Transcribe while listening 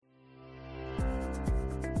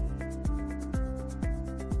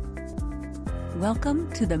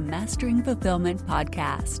Welcome to the Mastering Fulfillment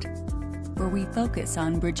podcast, where we focus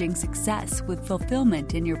on bridging success with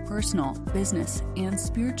fulfillment in your personal, business, and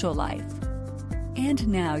spiritual life. And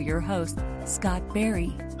now your host, Scott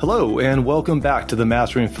Berry. Hello, and welcome back to the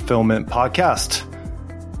Mastering Fulfillment podcast,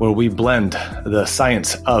 where we blend the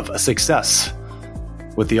science of success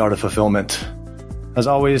with the art of fulfillment. As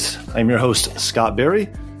always, I'm your host, Scott Berry,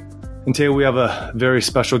 and today we have a very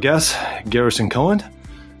special guest, Garrison Cohen.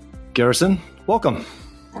 Garrison, welcome.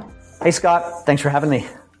 Hey, Scott. Thanks for having me.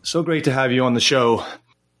 So great to have you on the show.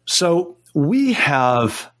 So we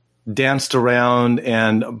have danced around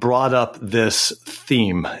and brought up this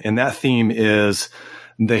theme, and that theme is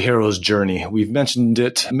the hero's journey. We've mentioned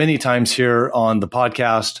it many times here on the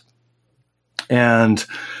podcast, and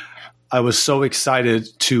I was so excited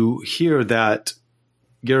to hear that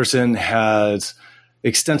Garrison has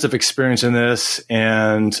extensive experience in this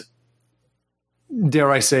and,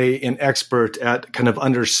 dare I say, an expert at kind of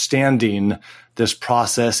understanding this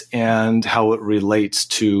process and how it relates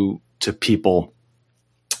to people.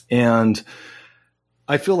 And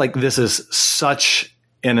I feel like this is such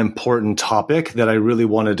an important topic that I really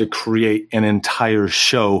wanted to create an entire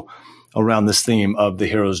show around this theme of the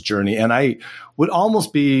hero's journey. And I would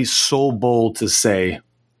almost be so bold to say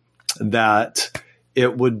that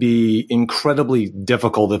it would be incredibly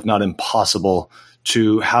difficult, if not impossible,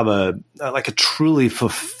 to have a truly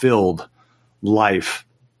fulfilled life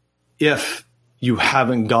if you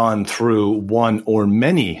haven't gone through one or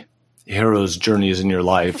many hero's journeys in your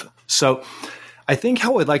life. So I think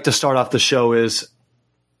how I'd like to start off the show is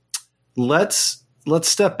let's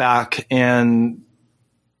step back and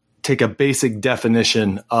take a basic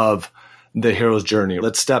definition of the hero's journey.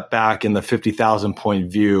 Let's step back in the 50,000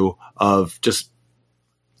 point view of just,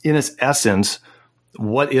 in its essence,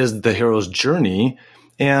 what is the hero's journey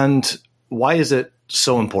and why is it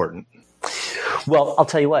so important? Well, I'll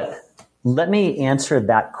tell you what. Let me answer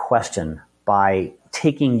that question by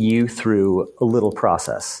taking you through a little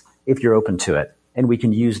process, if you're open to it, and we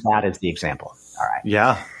can use that as the example. All right.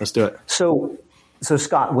 Yeah, let's do it. So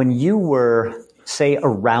Scott, when you were, say,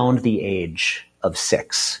 around the age of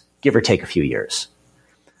 6, give or take a few years,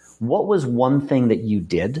 what was one thing that you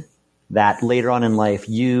did that later on in life,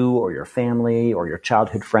 you or your family or your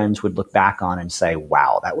childhood friends would look back on and say,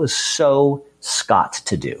 wow, that was so Scott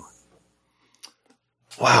to do?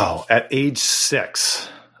 Wow. At age 6.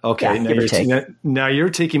 Okay. Yeah, now you're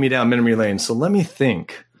taking me down memory lane. So let me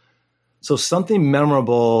think. So something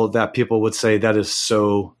memorable that people would say that is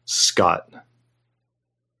so Scott.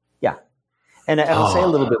 Yeah. And I'll say a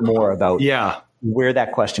little bit more about where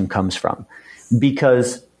that question comes from,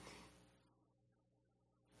 because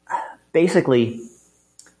basically,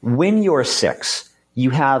 when you're 6, you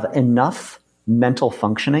have enough mental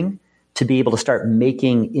functioning to be able to start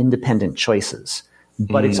making independent choices.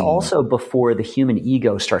 But it's also before the human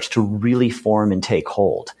ego starts to really form and take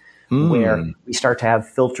hold, where we start to have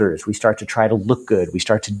filters. We start to try to look good. We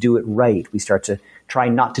start to do it right. We start to try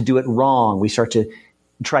not to do it wrong. We start to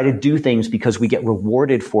try to do things because we get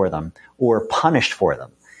rewarded for them or punished for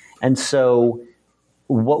them. And so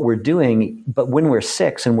what we're doing, but when we're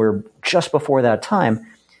 6 and we're just before that time,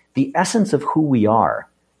 the essence of who we are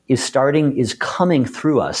is coming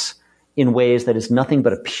through us in ways that is nothing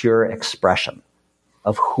but a pure expression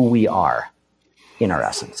of who we are in our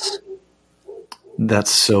essence. That's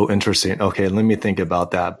so interesting. Okay, let me think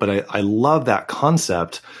about that. But I love that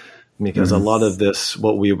concept because a lot of this,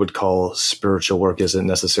 what we would call spiritual work, isn't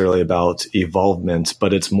necessarily about evolvement,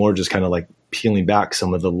 but it's more just kind of like peeling back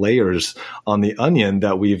some of the layers on the onion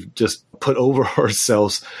that we've just put over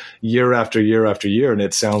ourselves year after year after year. And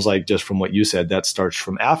it sounds like, just from what you said, that starts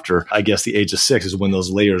from after, I guess, the age of 6 is when those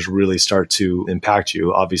layers really start to impact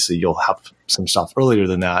you. Obviously, you'll have some stuff earlier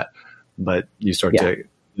than that, but you start to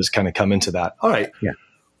just kind of come into that. All right. Yeah.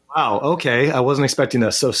 Wow. Okay. I wasn't expecting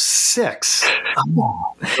this. So 6.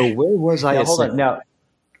 So where was I? Now, hold on.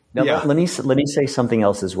 Now, let me say something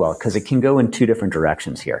else as well, because it can go in two different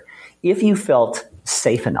directions here. If you felt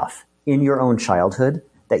safe enough in your own childhood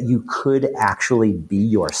that you could actually be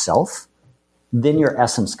yourself, then your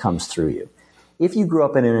essence comes through you. If you grew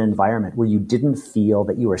up in an environment where you didn't feel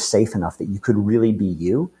that you were safe enough that you could really be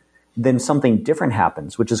you, then something different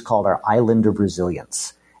happens, which is called our island of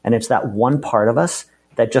resilience. And it's that one part of us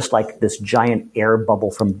that, just like this giant air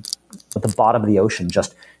bubble from the bottom of the ocean,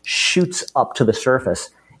 just shoots up to the surface.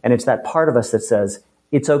 And it's that part of us that says,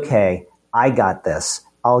 it's okay, I got this,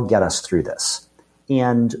 I'll get us through this.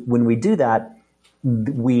 And when we do that,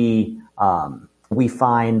 we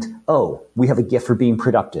find, we have a gift for being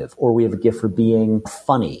productive, or we have a gift for being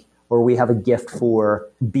funny, or we have a gift for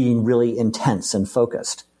being really intense and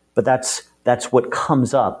focused. But that's that's what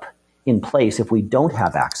comes up in place if we don't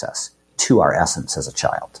have access to our essence as a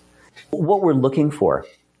child. What we're looking for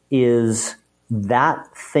is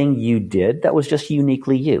that thing you did that was just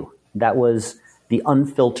uniquely you. That was the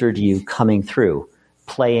unfiltered you coming through,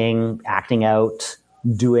 playing, acting out,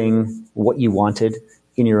 doing what you wanted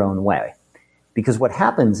in your own way. Because what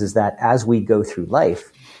happens is that as we go through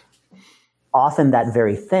life, often that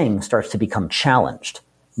very thing starts to become challenged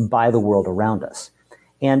by the world around us.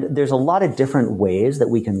 And there's a lot of different ways that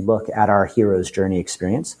we can look at our hero's journey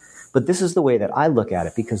experience. But this is the way that I look at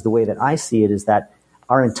it, because the way that I see it is that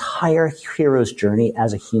our entire hero's journey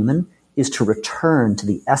as a human is to return to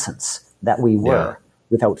the essence that we were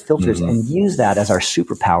without filters and use that as our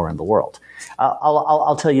superpower in the world.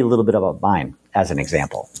 I'll tell you a little bit about mine as an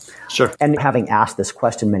example. Sure. And having asked this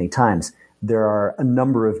question many times, there are a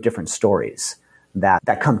number of different stories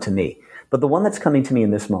that come to me. But the one that's coming to me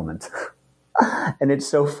in this moment, and it's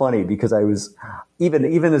so funny because I was,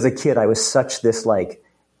 even as a kid, I was such this like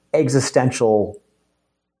existential,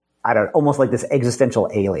 almost like this existential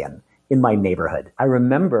alien in my neighborhood. I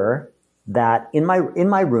remember that in my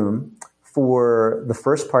room for the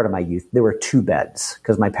first part of my youth, there were 2 beds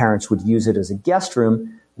because my parents would use it as a guest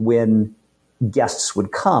room when guests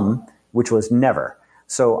would come, which was never.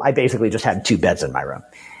 So I basically just had 2 beds in my room.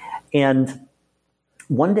 And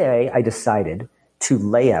one day I decided to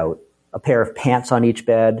lay out a pair of pants on each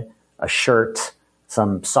bed, a shirt,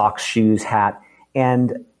 some socks, shoes, hat,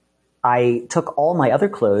 and I took all my other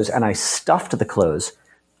clothes and I stuffed the clothes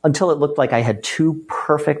until it looked like I had 2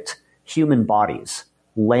 perfect human bodies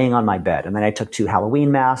laying on my bed. And then I took 2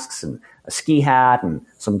 Halloween masks and a ski hat and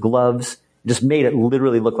some gloves, just made it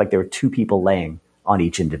literally look like there were 2 people laying on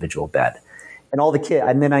each individual bed.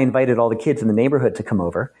 And then I invited all the kids in the neighborhood to come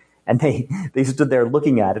over, and they stood there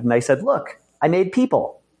looking at it, and I said, "Look, I made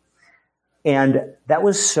people." And that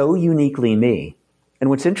was so uniquely me. And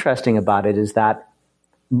what's interesting about it is that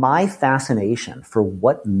my fascination for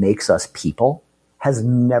what makes us people has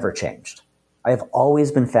never changed. I have always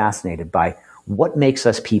been fascinated by what makes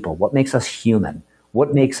us people, what makes us human,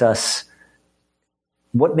 what makes us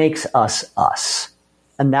us.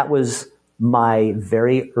 And that was my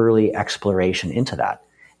very early exploration into that.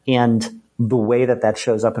 And the way that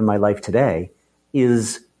shows up in my life today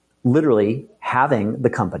is literally having the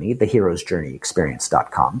company,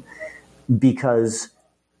 theheroesjourneyexperience.com, because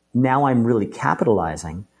now I'm really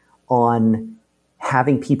capitalizing on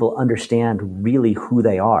having people understand really who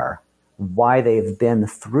they are, why they've been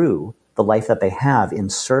through the life that they have in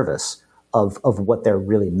service of what they're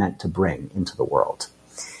really meant to bring into the world.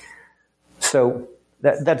 So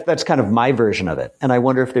that's kind of my version of it. And I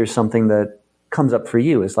wonder if there's something that comes up for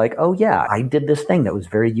you is like, oh yeah, I did this thing that was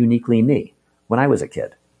very uniquely me when I was a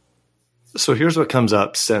kid. So here's what comes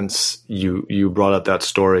up since you brought up that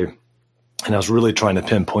story. And I was really trying to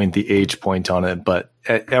pinpoint the age point on it. But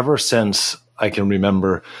ever since I can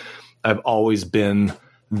remember, I've always been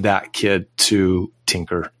that kid to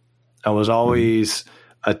tinker. I was always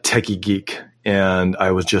a techie geek, and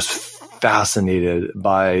I was just fascinated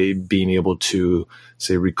by being able to,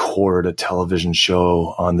 say, record a television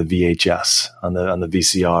show on the VHS, on the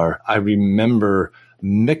VCR. I remember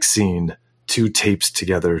mixing 2 tapes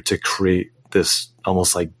together to create this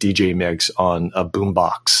almost like DJ mix on a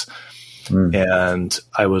boombox. And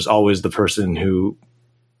I was always the person who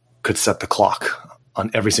could set the clock on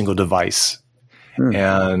every single device.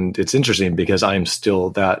 And it's interesting because I'm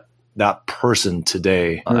still that person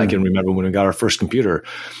today. I can remember when we got our first computer,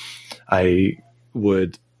 I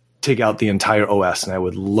would take out the entire OS and I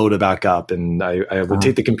would load it back up, and I would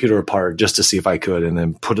take the computer apart just to see if I could, and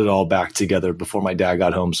then put it all back together before my dad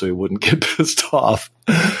got home so he wouldn't get pissed off.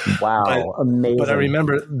 Wow. Amazing. But I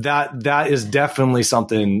remember that is definitely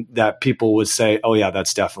something that people would say, oh yeah,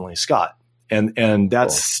 that's definitely Scott. And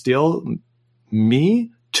that's still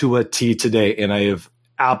me to a T today. And I have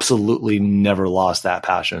absolutely never lost that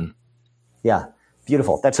passion. Yeah.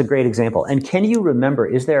 Beautiful. That's a great example. And can you remember,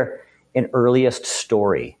 is there an earliest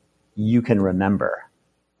story you can remember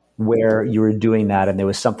where you were doing that and there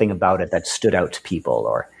was something about it that stood out to people,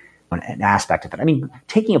 or an aspect of it? I mean,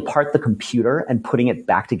 taking apart the computer and putting it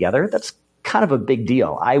back together, that's kind of a big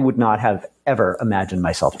deal. I would not have ever imagined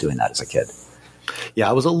myself doing that as a kid. Yeah,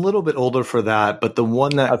 I was a little bit older for that, but the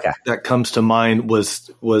one that comes to mind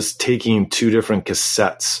was taking 2 different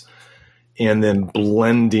cassettes and then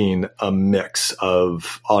blending a mix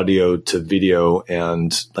of audio to video,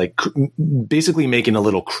 and like basically making a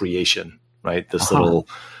little creation, right? This little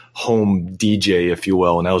home DJ, if you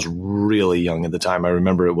will. And I was really young at the time. I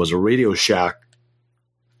remember it was a Radio Shack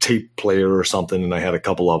tape player or something, and I had a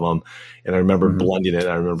couple of them, and I remember blending it.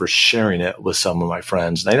 And I remember sharing it with some of my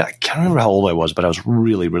friends. And I can't remember how old I was, but I was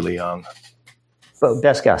really, really young. But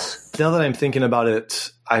best guess. Now that I'm thinking about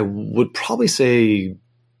it, I would probably say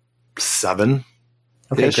 7.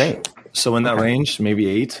 Okay, great. So in that range, maybe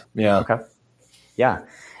 8. Yeah. Okay. Yeah.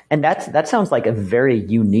 And that sounds like a very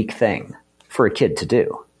unique thing for a kid to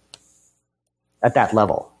do at that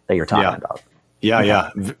level that you're talking about. Yeah,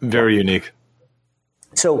 okay. Very unique.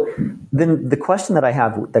 So then the question that I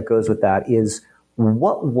have that goes with that is,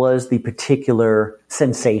 what was the particular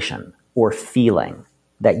sensation or feeling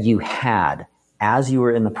that you had as you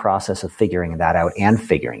were in the process of figuring that out and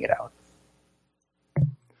figuring it out?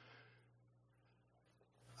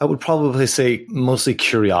 I would probably say mostly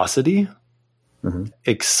curiosity,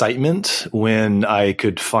 excitement when I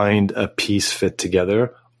could find a piece fit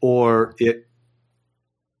together, or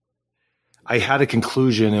I had a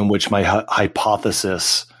conclusion in which my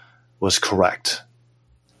hypothesis was correct,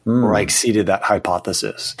 or I exceeded that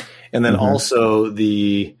hypothesis. And then also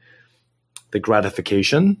the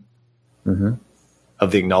gratification of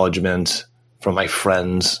the acknowledgement from my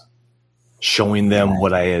friends, showing them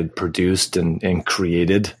what I had produced and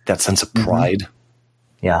created, that sense of pride.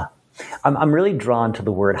 Yeah. I'm really drawn to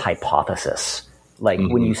the word hypothesis. Like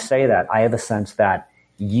when you say that, I have a sense that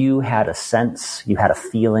you had a sense, you had a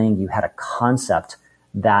feeling, you had a concept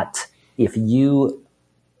that if you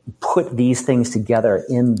put these things together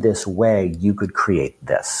in this way, you could create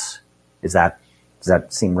this. Does that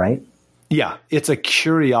seem right? Yeah. It's a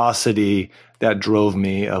curiosity that drove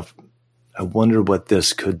me of, I wonder what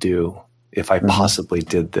this could do if I possibly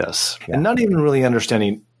did this. Yeah. And not even really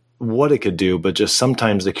understanding what it could do, but just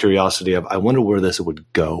sometimes the curiosity of, I wonder where this would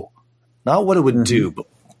go. Not what it would do,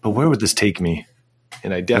 but where would this take me?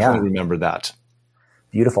 And I definitely remember that.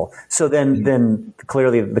 Beautiful. So then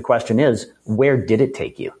clearly the question is, where did it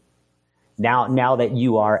take you? Now that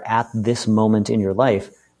you are at this moment in your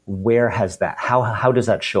life, where has that, how does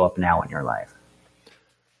that show up now in your life?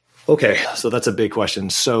 Okay. So that's a big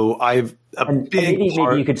question. So maybe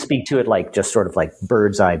you could speak to it like just sort of like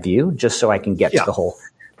bird's eye view, just so I can get to the whole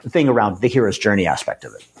thing around the hero's journey aspect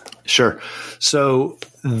of it. Sure. So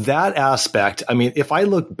that aspect, I mean, if I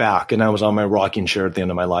look back and I was on my rocking chair at the end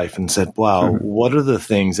of my life and said, wow, what are the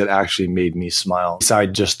things that actually made me smile?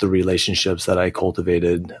 Besides just the relationships that I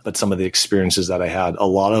cultivated, but some of the experiences that I had, a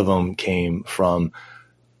lot of them came from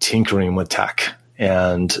tinkering with tech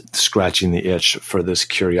and scratching the itch for this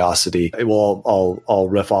curiosity. Well, I'll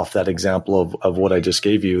riff off that example of what I just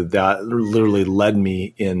gave you. That literally led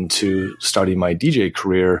me into starting my DJ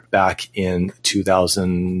career back in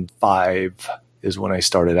 2005 is when I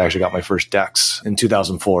started. I actually got my first decks in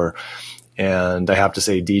 2004. And I have to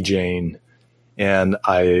say DJing, and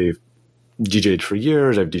I DJed for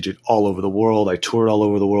years. I've DJed all over the world. I toured all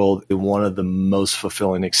over the world. One of the most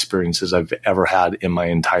fulfilling experiences I've ever had in my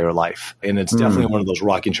entire life. And it's definitely one of those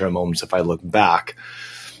rocking chair moments. If I look back,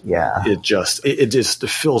 it just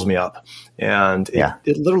fills me up. And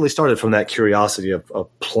it literally started from that curiosity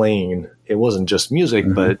of playing. It wasn't just music,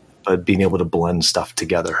 but being able to blend stuff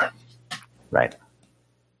together. Right.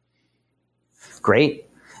 Great.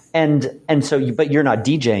 And so, but you're not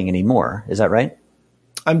DJing anymore. Is that right?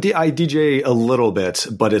 I DJ a little bit,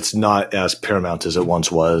 but it's not as paramount as it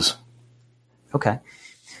once was. Okay.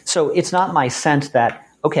 So it's not my sense that,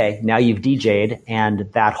 okay, now you've DJ'd and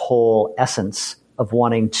that whole essence of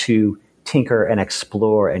wanting to tinker and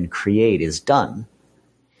explore and create is done.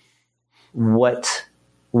 Where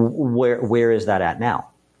is that at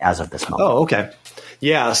now as of this moment? Oh, okay.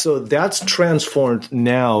 Yeah. So that's transformed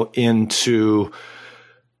now into,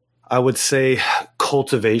 I would say,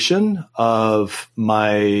 cultivation of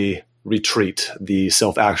my retreat, the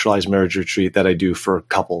self-actualized marriage retreat that I do for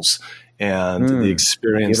couples, and the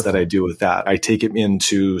experience that I do with that. I take them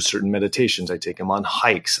into certain meditations. I take them on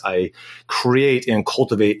hikes. I create and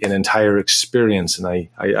cultivate an entire experience, and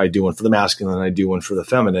I do one for the masculine, and I do one for the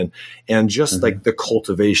feminine. And just like the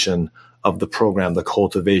cultivation of the program, the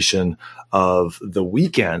cultivation of the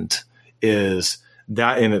weekend, is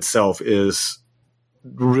that in itself is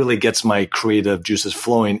really gets my creative juices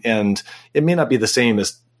flowing. And it may not be the same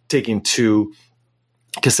as taking 2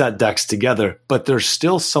 cassette decks together, but there's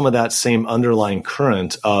still some of that same underlying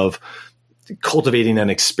current of cultivating an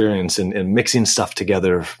experience and mixing stuff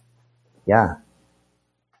together. Yeah.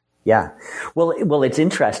 Yeah. Well, it's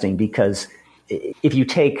interesting because if you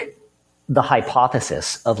take the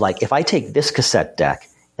hypothesis of like, if I take this cassette deck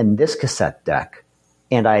and this cassette deck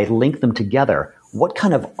and I link them together, what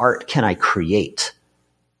kind of art can I create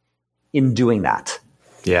in doing that?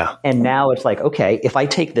 Yeah. And now it's like, okay, if I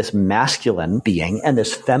take this masculine being and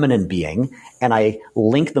this feminine being and I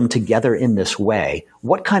link them together in this way,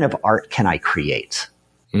 what kind of art can I create?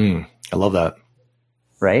 I love that.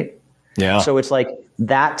 Right? Yeah. So it's like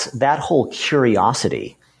that whole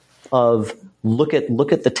curiosity of look at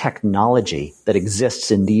the technology that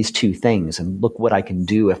exists in these two things and look what I can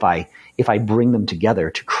do if I bring them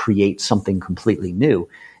together to create something completely new.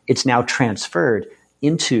 It's now transferred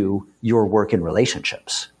into your work and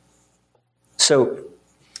relationships. So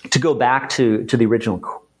to go back to the original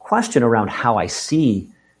question around how I see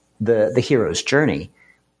the hero's journey,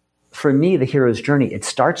 for me, the hero's journey, it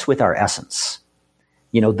starts with our essence.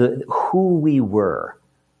 Who we were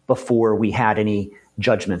before we had any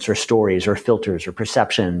judgments or stories or filters or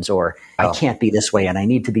perceptions or I can't be this way and I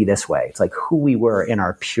need to be this way. It's like who we were in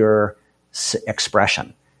our pure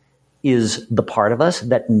expression is the part of us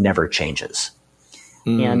that never changes.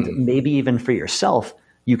 And maybe even for yourself,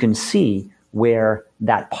 you can see where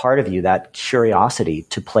that part of you, that curiosity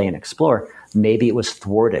to play and explore, maybe it was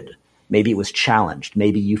thwarted. Maybe it was challenged.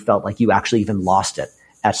 Maybe you felt like you actually even lost it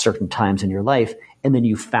at certain times in your life. And then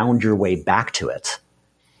you found your way back to it.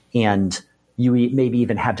 And you maybe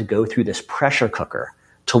even had to go through this pressure cooker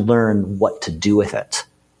to learn what to do with it,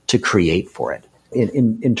 to create for it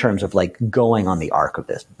in terms of like going on the arc of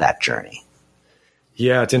that journey.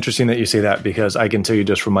 Yeah, it's interesting that you say that because I can tell you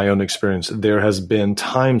just from my own experience, there has been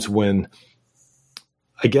times when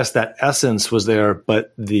I guess that essence was there,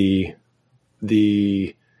 but the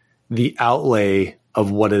outlay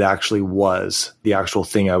of what it actually was, the actual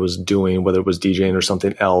thing I was doing, whether it was DJing or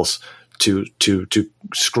something else, to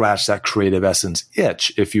scratch that creative essence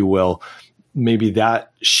itch, if you will, maybe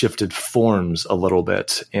that shifted forms a little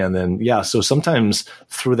bit. And then, so sometimes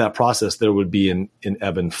through that process, there would be an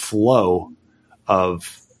ebb and flow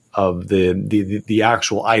of the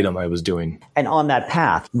actual item I was doing. And on that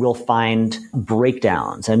path, we'll find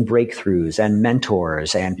breakdowns and breakthroughs and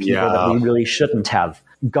mentors and people that we really shouldn't have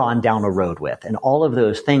gone down a road with. And all of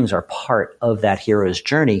those things are part of that hero's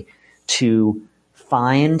journey to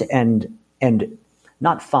find and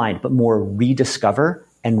not find, but more rediscover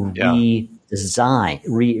and redesign,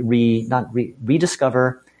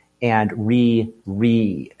 rediscover and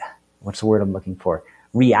what's the word I'm looking for?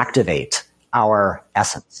 Reactivate our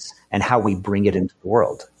essence and how we bring it into the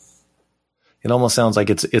world. It almost sounds like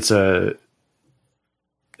it's a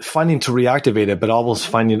finding to reactivate it, but almost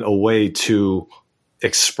finding a way to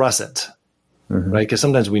express it, right? Because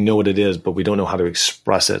sometimes we know what it is, but we don't know how to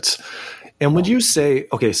express it. And would you say,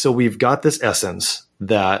 okay, so we've got this essence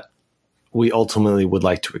that we ultimately would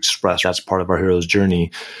like to express. That's part of our hero's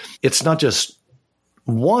journey. It's not just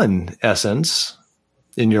one essence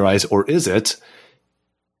in your eyes, or is it?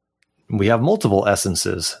 We have multiple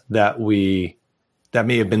essences that may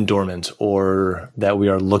have been dormant or that we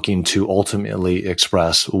are looking to ultimately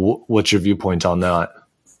express. What's your viewpoint on that?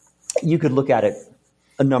 You could look at it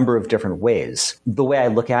a number of different ways. The way I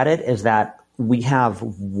look at it is that we have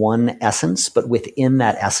one essence, but within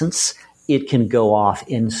that essence, it can go off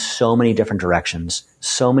in so many different directions,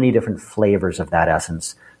 so many different flavors of that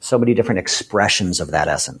essence, so many different expressions of that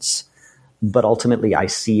essence. But ultimately, I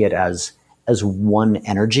see it as one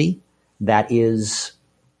energy that is,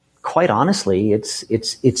 quite honestly, it's a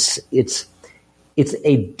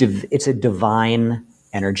divine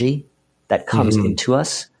energy that comes into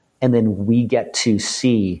us, and then we get to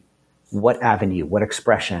see what avenue, what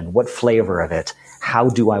expression, what flavor of it. How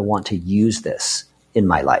do I want to use this in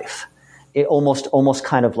my life? It almost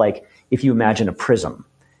kind of like if you imagine a prism.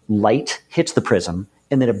 Light hits the prism,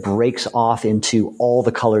 and then it breaks off into all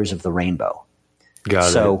the colors of the rainbow.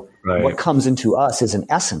 So what comes into us is an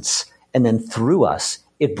essence, and then through us,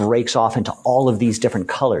 it breaks off into all of these different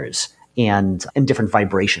colors and different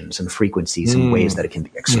vibrations and frequencies and ways that it can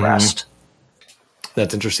be expressed.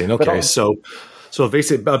 That's interesting. Okay, so a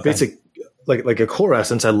basic like a core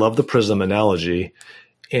essence. I love the prism analogy,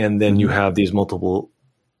 and then you have these multiple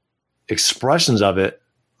expressions of it,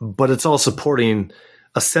 but it's all supporting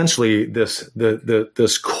essentially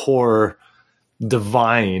this core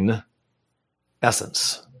divine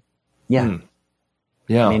essence. Yeah. I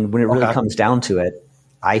mean, when it really comes down to it,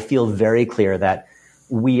 I feel very clear that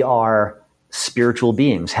we are spiritual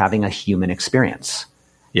beings having a human experience.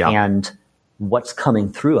 Yeah. And what's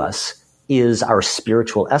coming through us is our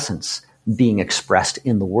spiritual essence being expressed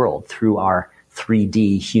in the world through our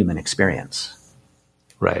 3D human experience.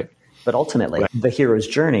 Right. But ultimately, this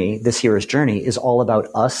hero's journey is all about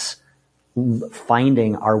us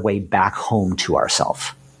finding our way back home to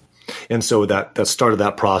ourselves. And so that start of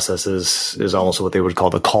that process is almost what they would call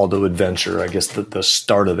the call to adventure, I guess the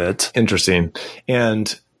start of it. Interesting.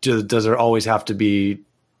 And does there always have to be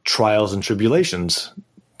trials and tribulations.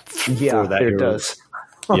 Yeah, there does.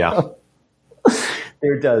 Yeah.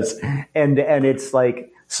 There does. And it's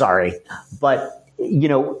like, sorry, but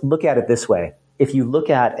look at it this way. If you look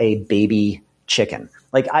at a baby chicken,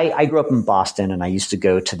 like I grew up in Boston, and I used to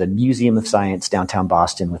go to the Museum of Science downtown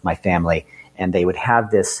Boston with my family, and they would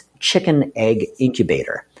have this chicken egg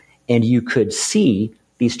incubator, and you could see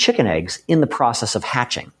these chicken eggs in the process of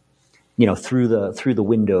hatching, through the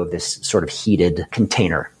window of this sort of heated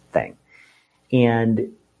container thing.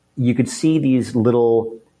 And you could see these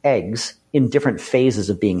little eggs in different phases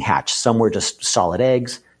of being hatched. Some were just solid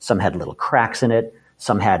eggs. Some had little cracks in it.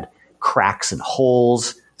 Some had cracks and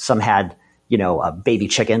holes. Some had, a baby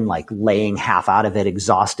chicken like laying half out of it,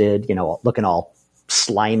 exhausted, looking all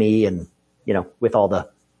slimy and, with all the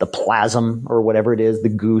plasm or whatever it is, the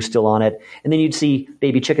goo still on it. And then you'd see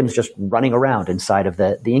baby chickens just running around inside of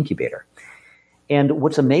the incubator. And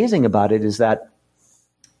what's amazing about it is that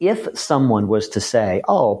if someone was to say,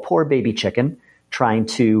 oh, poor baby chicken trying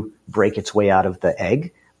to break its way out of the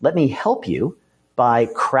egg, let me help you by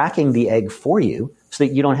cracking the egg for you so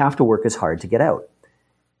that you don't have to work as hard to get out.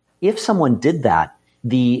 If someone did that,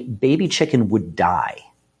 the baby chicken would die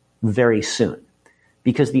very soon,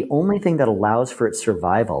 because the only thing that allows for its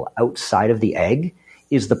survival outside of the egg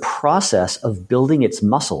is the process of building its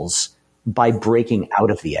muscles by breaking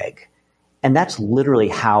out of the egg. And that's literally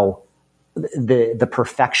how the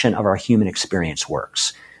perfection of our human experience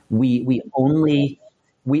works. We only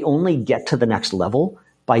get to the next level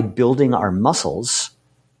by building our muscles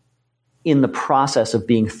in the process of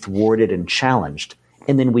being thwarted and challenged.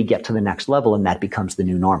 And then we get to the next level, and that becomes the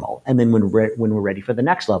new normal. And then when we're ready for the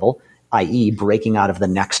next level, i.e. breaking out of the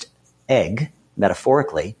next egg,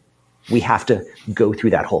 metaphorically, we have to go through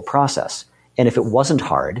that whole process. And if it wasn't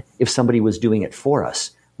hard, if somebody was doing it for us,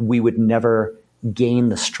 we would never gain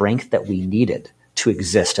the strength that we needed to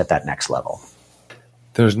exist at that next level.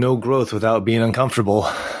 There's no growth without being uncomfortable.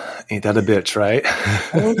 Ain't that a bitch, right?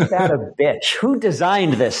 Ain't that a bitch? Who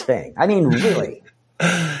designed this thing? I mean, really?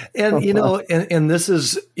 And, and this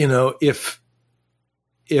is, if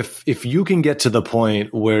you can get to the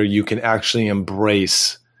point where you can actually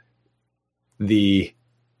embrace the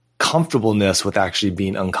comfortableness with actually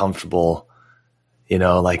being uncomfortable,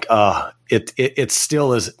 it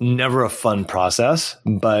still is never a fun process,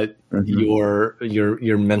 but your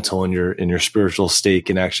mental and your spiritual state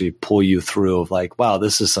can actually pull you through of like, wow,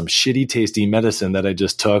 this is some shitty tasty medicine that I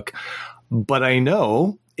just took, but I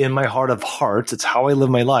know in my heart of hearts, it's how I live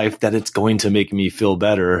my life, that it's going to make me feel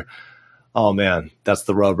better. Oh man, that's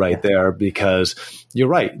the rub right there, because you're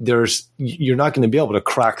right. You're not going to be able to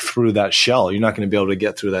crack through that shell. You're not going to be able to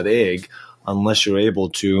get through that egg unless you're able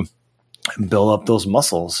to build up those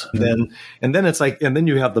muscles. And then it's like, and then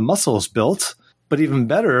you have the muscles built, but even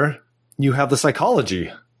better, you have the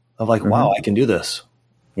psychology of like, wow, I can do this.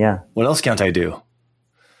 Yeah. What else can't I do?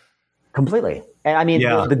 Completely. And I mean,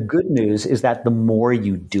 the good news is that the more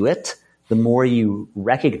you do it, the more you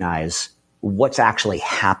recognize what's actually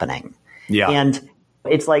happening. Yeah. And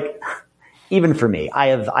it's like, even for me, I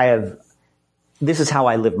have, this is how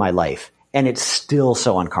I live my life. And it's still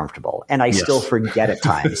so uncomfortable. And I still forget at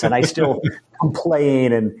times. And I still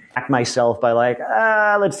complain and act myself by like,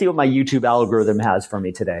 let's see what my YouTube algorithm has for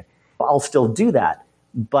me today. I'll still do that.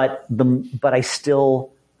 But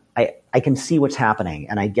I can see what's happening,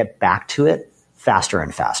 and I get back to it faster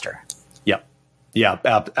and faster. Yeah,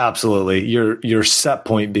 absolutely. Your set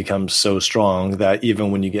point becomes so strong that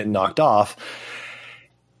even when you get knocked off,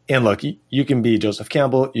 and look, you can be Joseph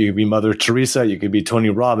Campbell, you can be Mother Teresa, you could be Tony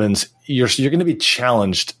Robbins. You're going to be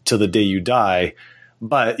challenged to the day you die,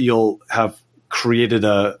 but you'll have created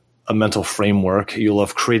a mental framework. You'll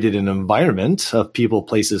have created an environment of people,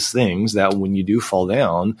 places, things that when you do fall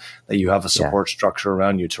down, that you have a support structure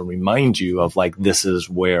around you to remind you of like, this is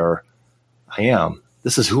where I am.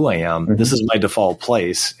 This is who I am. Mm-hmm. This is my default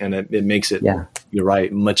place. And it makes it, you're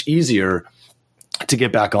right, much easier to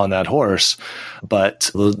get back on that horse. But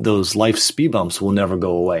those life speed bumps will never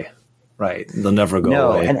go away, right? They'll never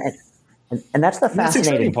go away. And that's the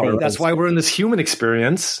fascinating part. That's why we're in this human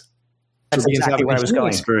experience. That's exactly where I was going.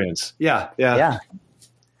 Experience. Yeah.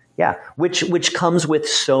 Which comes with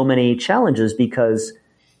so many challenges, because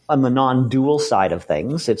on the non-dual side of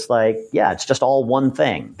things, it's like, it's just all one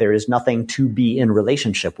thing. There is nothing to be in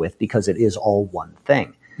relationship with because it is all one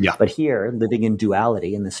thing. Yeah. But here, living in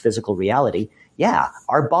duality, in this physical reality,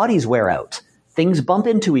 our bodies wear out. Things bump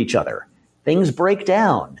into each other. Things break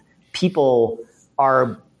down. People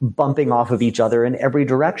are bumping off of each other in every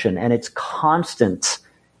direction. And it's constant.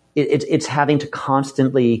 It's having to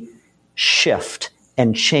constantly shift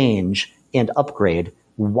and change and upgrade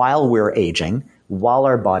while we're aging, while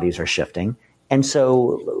our bodies are shifting. And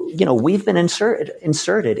so, we've been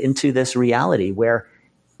inserted into this reality where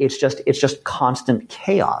it's just constant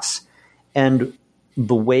chaos. And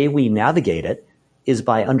the way we navigate it is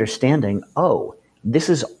by understanding, oh, this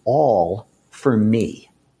is all for me.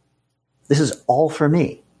 This is all for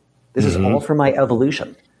me. This is all for my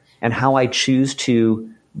evolution. And how I choose to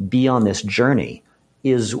be on this journey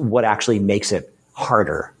is what actually makes it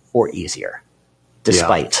harder or easier,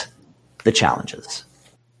 despite the challenges.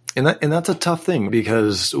 And that's a tough thing,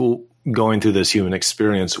 because going through this human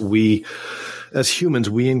experience, we, as humans,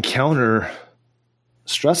 we encounter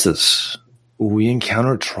stresses. We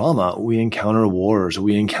encounter trauma. We encounter wars.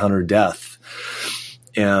 We encounter death.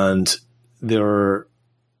 And there are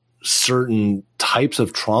certain types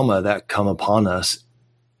of trauma that come upon us,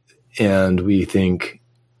 and we think,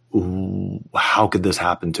 how could this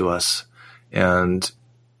happen to us? And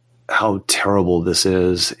how terrible this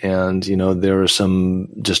is. And, there are some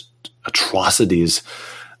just atrocities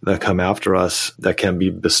that come after us that can be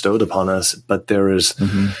bestowed upon us. But there is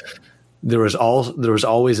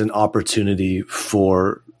always an opportunity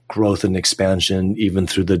for growth and expansion, even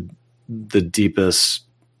through the deepest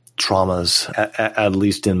traumas, at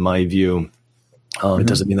least in my view. It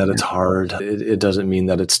doesn't mean that it's hard. It doesn't mean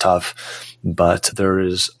that it's tough, but there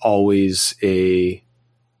is always I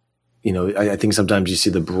think sometimes you see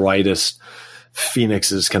the brightest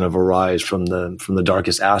phoenixes kind of arise from the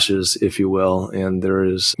darkest ashes, if you will. And there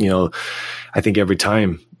is, I think every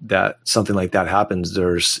time that something like that happens,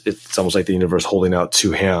 it's almost like the universe holding out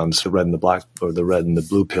two hands, the red and the black, or the red and the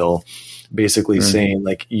blue pill, basically saying,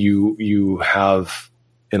 like, you have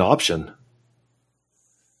an option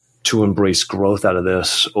to embrace growth out of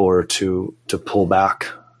this, or to pull back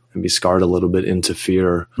and be scarred a little bit into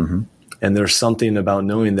fear. And there's something about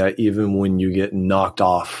knowing that even when you get knocked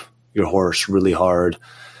off your horse really hard,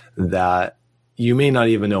 that you may not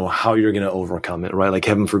even know how you're going to overcome it, right? Like,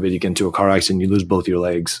 heaven forbid you get into a car accident, you lose both your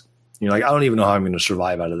legs. You're like, I don't even know how I'm going to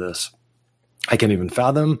survive out of this. I can't even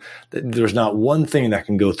fathom that there's not one thing that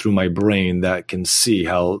can go through my brain that can see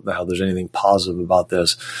how there's anything positive about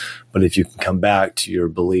this. But if you can come back to your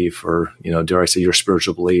belief, or, dare I say, your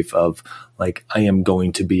spiritual belief of, like, I am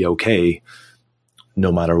going to be okay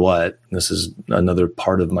no matter what. This is another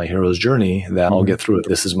part of my hero's journey that I'll get through it.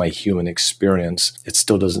 This is my human experience. It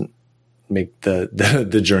still doesn't make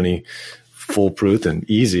the journey foolproof and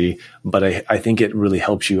easy, but I think it really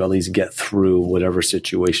helps you at least get through whatever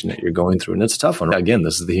situation that you're going through. And it's a tough one. Again,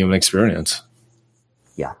 this is the human experience.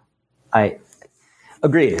 Yeah, I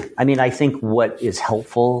agreed. I mean, I think what is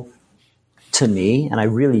helpful to me, and I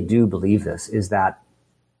really do believe this, is that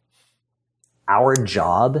our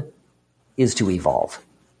job is to evolve,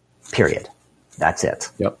 period. That's it.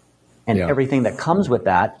 Yep. And everything that comes with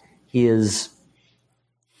that is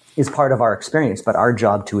part of our experience, but our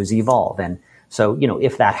job too is evolve. And so,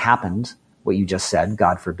 if that happened, what you just said,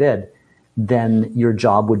 God forbid, then your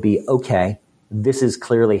job would be, okay, this is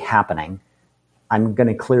clearly happening. I'm going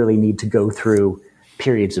to clearly need to go through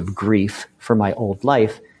periods of grief for my old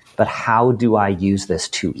life, but how do I use this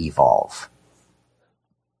to evolve?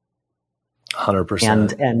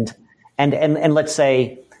 100%. And let's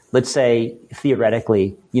say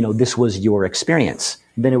theoretically, this was your experience.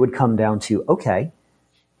 Then it would come down to, okay,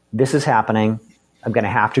 this is happening. I'm going to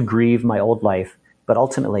have to grieve my old life. But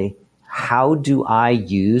ultimately, how do I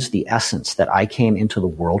use the essence that I came into the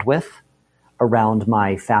world with around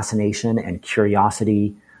my fascination and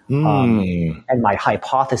curiosity and my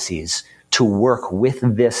hypotheses to work with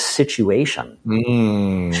this situation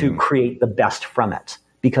to create the best from it?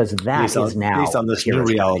 Because that is now based on this new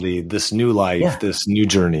reality, this new life, this new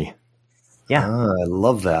journey. Yeah. I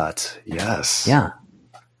love that. Yes. Yeah.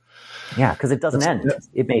 Yeah, because it doesn't end.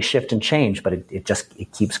 It may shift and change, but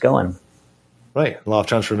it keeps going. Right. Law of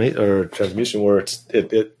transmutation, where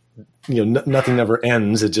it nothing never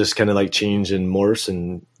ends. It just kind of like change and morphs.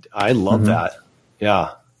 And I love that.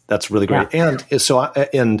 Yeah. That's really great. Yeah.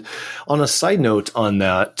 And on a side note on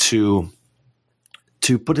that, to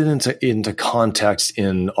put it into context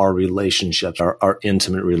in our relationships, our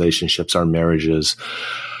intimate relationships, our marriages,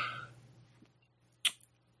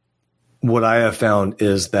 what I have found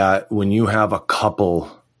is that when you have a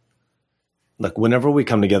couple, like whenever we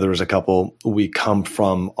come together as a couple, we come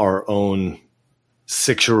from our own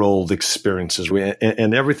 6-year-old experiences,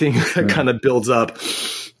 and everything kind of builds up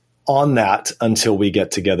on that until we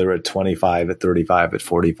get together at 25, at 35, at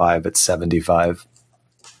 45, at 75.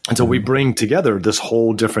 And so we bring together this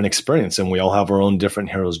whole different experience, and we all have our own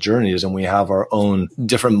different hero's journeys, and we have our own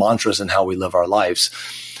different mantras in how we live our lives.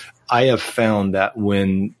 I have found that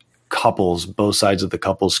when couples, both sides of the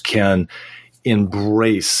couples, can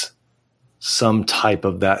embrace some type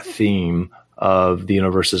of that theme of the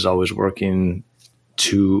universe is always working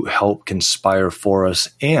to help conspire for us.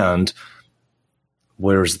 And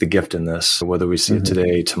where's the gift in this? Whether we see it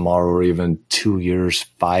today, tomorrow, or even 2 years,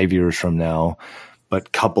 5 years from now,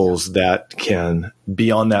 but couples that can be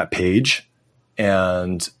on that page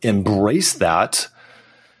and embrace that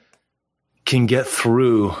can get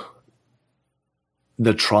through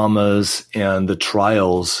the traumas and the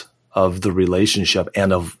trials of the relationship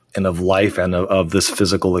and of life and of this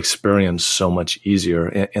physical experience so much easier.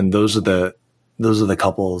 And those are the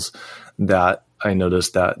couples that I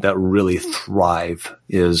noticed that really thrive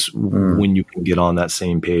is when you can get on that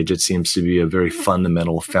same page. It seems to be a very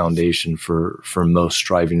fundamental foundation for most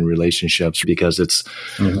striving relationships, because it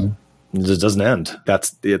doesn't end.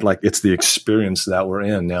 That's it. Like, it's the experience that we're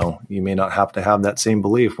in now. You may not have to have that same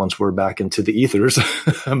belief once we're back into the ethers,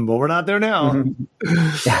 but we're not there now.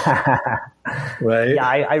 Right?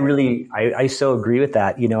 Yeah, I so agree with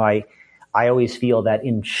that. You know, I always feel that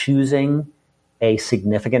in choosing a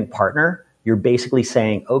significant partner, you're basically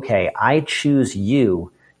saying, okay, I choose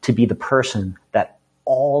you to be the person that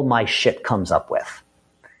all my shit comes up with.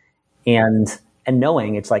 And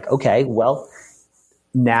knowing it's like, okay, well,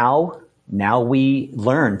 now we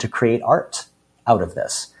learn to create art out of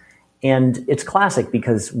this. And it's classic,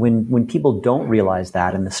 because when people don't realize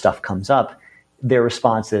that and the stuff comes up, their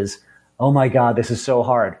response is, oh my God, this is so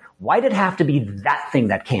hard. Why did it have to be that thing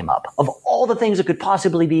that came up? Of all the things it could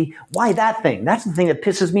possibly be, why that thing? That's the thing that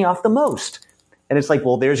pisses me off the most. And it's like,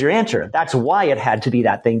 well, there's your answer. That's why it had to be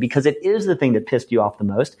that thing, because it is the thing that pissed you off the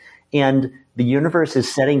most. And the universe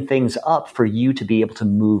is setting things up for you to be able to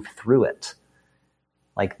move through it.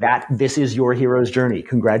 Like that, this is your hero's journey.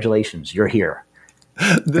 Congratulations, you're here.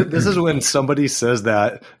 This is when somebody says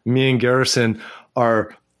that, me and Garrison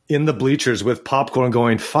are in the bleachers with popcorn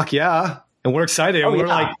going, fuck yeah. And we're excited. And we're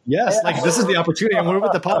like, yes, like this is the opportunity. And we're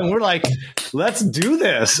with the pop and we're like, let's do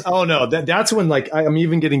this. Oh no, that's when like, I'm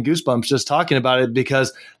even getting goosebumps just talking about it,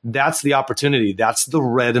 because that's the opportunity. That's the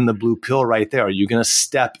red and the blue pill right there. You're going to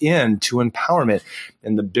step into empowerment,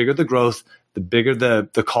 and the bigger the growth, the bigger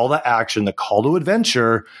the call to action, the call to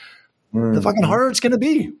adventure, the fucking harder it's going to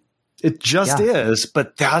be. It just is.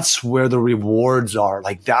 But that's where the rewards are.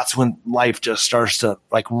 Like, that's when life just starts to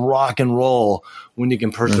like rock and roll, when you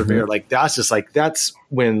can persevere. Like, that's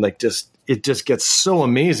when like it just gets so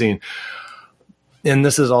amazing. And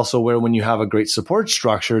this is also where, when you have a great support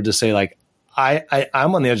structure to say like,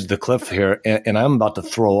 I'm on the edge of the cliff here and I'm about to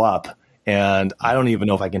throw up. And I don't even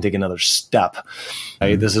know if I can take another step.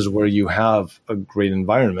 Right? This is where you have a great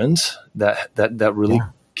environment that really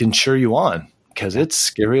can cheer you on, because it's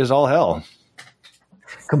scary as all hell.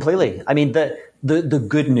 Completely. I mean, the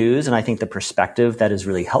good news, and I think the perspective that is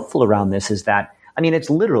really helpful around this, is that, I mean,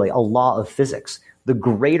 it's literally a law of physics. The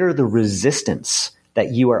greater the resistance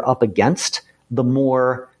that you are up against, the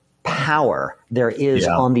more power there is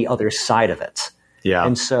on the other side of it. Yeah.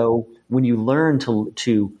 And so when you learn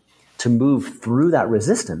to move through that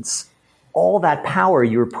resistance, all that power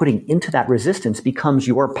you're putting into that resistance becomes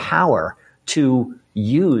your power to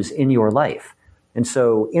use in your life. And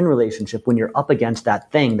so in relationship, when you're up against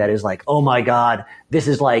that thing that is like, oh my God, this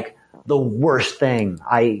is like the worst thing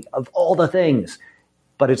of all the things.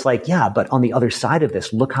 But it's like, yeah, but on the other side of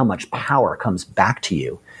this, look how much power comes back to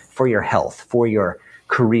you for your health, for your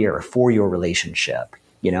career, for your relationship.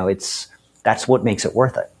 You know, that's what makes it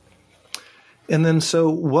worth it. And then, so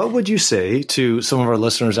what would you say to some of our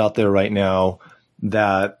listeners out there right now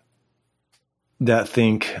that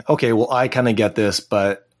think, okay, well, I kind of get this,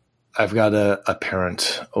 but I've got a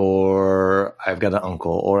parent, or I've got an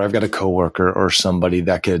uncle, or I've got a coworker, or somebody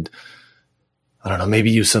that could, I don't know,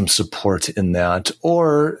 maybe use some support in that.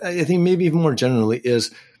 Or I think maybe even more generally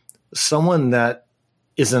is someone that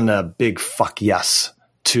isn't a big fuck yes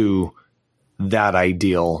to that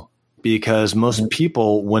ideal. Because most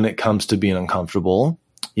people, when it comes to being uncomfortable,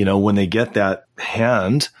 you know, when they get that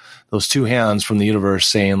hand, those two hands from the universe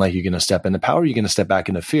saying like, you're going to step into power, you're going to step back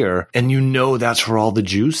into fear, and you know that's where all the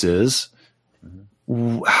juice is.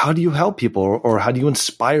 How do you help people, or how do you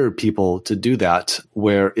inspire people to do that,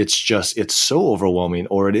 where it's so overwhelming,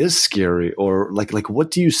 or it is scary, or like what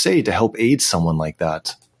do you say to help aid someone like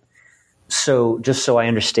that? So just so I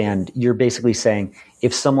understand, you're basically saying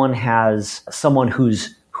if someone has someone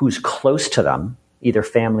who's close to them, either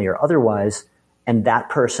family or otherwise, and that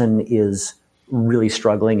person is really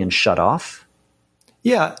struggling and shut off?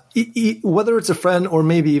 Yeah. Whether it's a friend or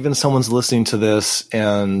maybe even someone's listening to this,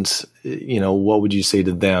 and, you know, what would you say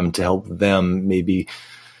to them to help them maybe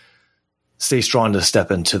stay strong to step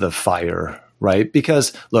into the fire, right?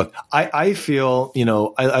 Because look, I feel, you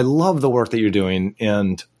know, I love the work that you're doing,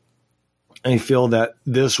 and I feel that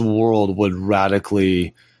this world would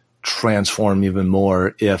radically transform even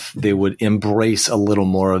more if they would embrace a little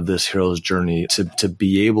more of this hero's journey to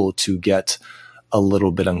be able to get a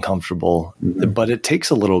little bit uncomfortable. Mm-hmm. But it takes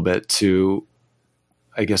a little bit to,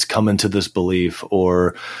 I guess, come into this belief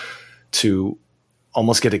or to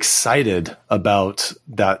almost get excited about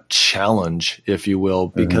that challenge, if you will,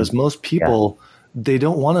 because most people, they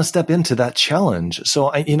don't want to step into that challenge.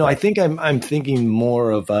 So I think I'm thinking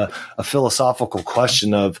more of a philosophical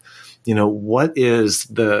question of, what is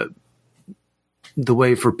the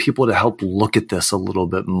way for people to help look at this a little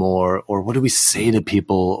bit more, or what do we say to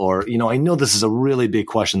people? Or, I know this is a really big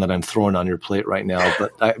question that I'm throwing on your plate right now,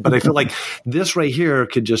 but I feel like this right here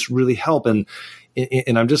could just really help. And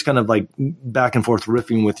I'm just kind of like back and forth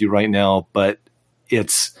riffing with you right now, but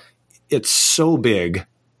it's so big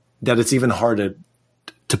that it's even hard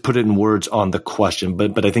to put it in words on the question.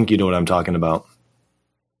 But I think you know what I'm talking about.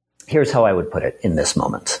 Here's how I would put it in this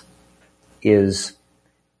moment is,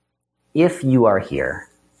 if you are here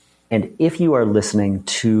and if you are listening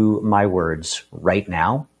to my words right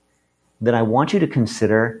now, then I want you to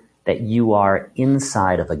consider that you are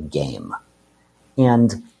inside of a game.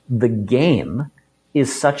 And the game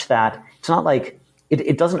is such that it's not like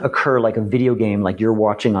it doesn't occur like a video game, like you're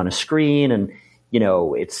watching on a screen and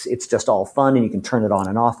it's just all fun and you can turn it on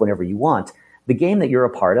and off whenever you want. The game that you're a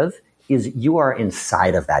part of is you are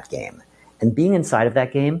inside of that game. And being inside of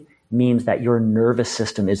that game means that your nervous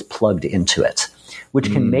system is plugged into it, which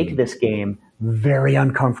can make this game very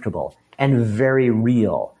uncomfortable and very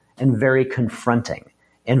real and very confronting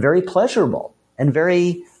and very pleasurable and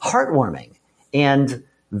very heartwarming and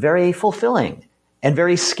very fulfilling and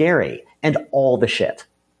very scary and all the shit.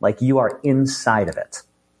 Like, you are inside of it.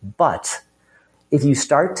 But if you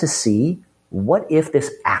start to see, what if this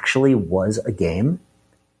actually was a game?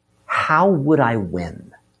 How would I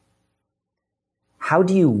win? How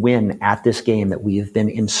do you win at this game that we have been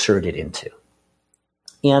inserted into?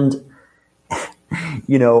 And,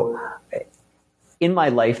 in my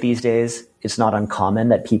life these days, it's not uncommon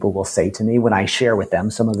that people will say to me, when I share with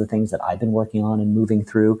them some of the things that I've been working on and moving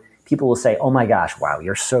through, people will say, "Oh my gosh, wow,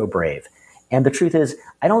 you're so brave." And the truth is,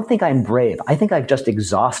 I don't think I'm brave. I think I've just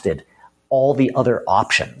exhausted all the other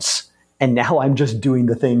options. And now I'm just doing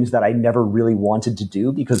the things that I never really wanted to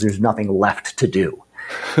do because there's nothing left to do.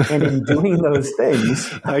 And in doing those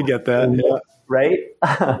things, I get that. Yeah. Right?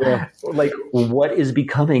 Yeah. Like, what is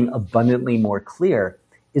becoming abundantly more clear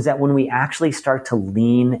is that when we actually start to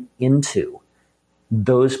lean into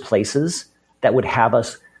those places that would have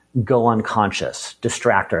us go unconscious,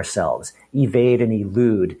 distract ourselves, evade and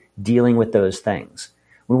elude dealing with those things,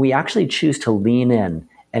 when we actually choose to lean in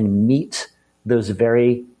and meet those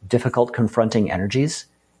very difficult, confronting energies,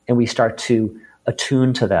 and we start to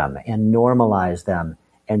attune to them and normalize them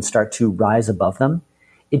and start to rise above them,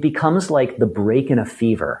 it becomes like the break in a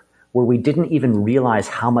fever where we didn't even realize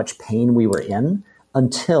how much pain we were in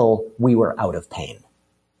until we were out of pain.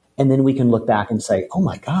 And then we can look back and say, "Oh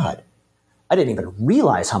my God, I didn't even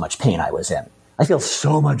realize how much pain I was in. I feel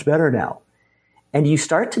so much better now." And you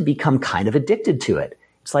start to become kind of addicted to it.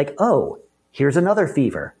 It's like, oh, here's another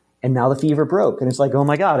fever. And now the fever broke. And it's like, oh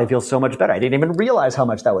my God, I feel so much better. I didn't even realize how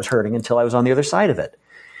much that was hurting until I was on the other side of it.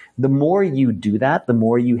 The more you do that, the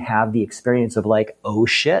more you have the experience of like, oh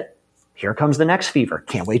shit, here comes the next fever.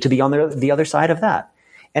 Can't wait to be on the other side of that.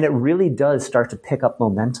 And it really does start to pick up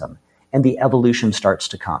momentum and the evolution starts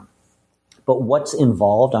to come. But what's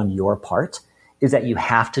involved on your part is that you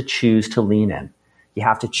have to choose to lean in. You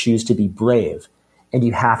have to choose to be brave, and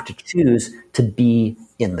you have to choose to be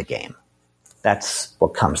in the game. That's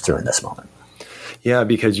what comes through in this moment. Yeah,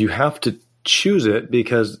 because you have to choose it,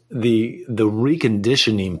 because the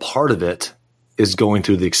reconditioning part of it is going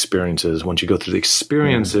through the experiences. Once you go through the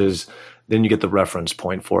experiences, then you get the reference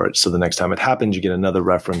point for it. So the next time it happens, you get another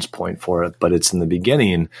reference point for it, but it's in the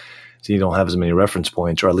beginning, so you don't have as many reference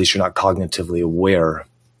points, or at least you're not cognitively aware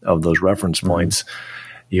of those reference points.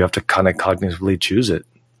 You have to kind of cognitively choose it,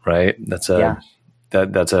 right? That's a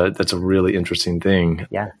really interesting thing.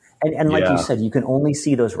 Yeah. And like you said, you can only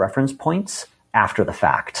see those reference points after the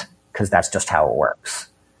fact, because that's just how it works,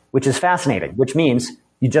 which is fascinating, which means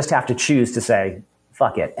you just have to choose to say,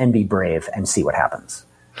 fuck it, and be brave and see what happens.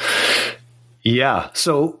 Yeah.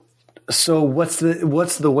 So what's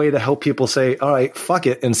the way to help people say, all right, fuck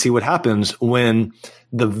it and see what happens, when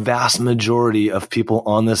the vast majority of people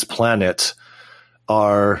on this planet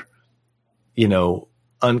are,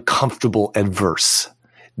 uncomfortable adverse?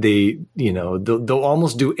 They'll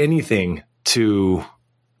almost do anything to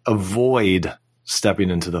avoid stepping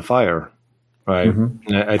into the fire. Right.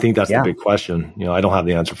 Mm-hmm. And I think that's the big question. I don't have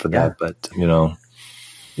the answer for that, but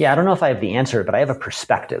Yeah, I don't know if I have the answer, but I have a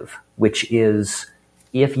perspective, which is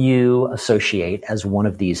if you associate as one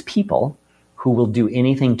of these people who will do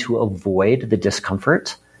anything to avoid the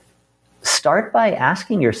discomfort, start by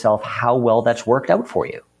asking yourself how well that's worked out for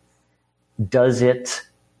you. Does it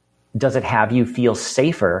have you feel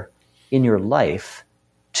safer in your life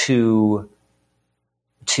to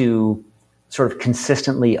sort of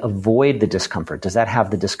consistently avoid the discomfort? Does that have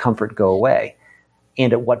the discomfort go away?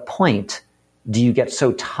 And at what point do you get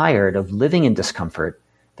so tired of living in discomfort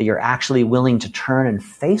that you're actually willing to turn and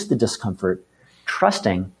face the discomfort,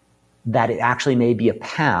 trusting that it actually may be a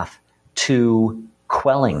path to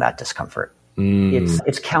quelling that discomfort?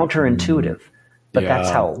 It's counterintuitive, but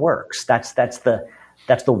that's how it works. That's the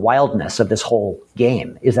wildness of this whole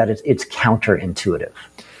game, is that it's counterintuitive.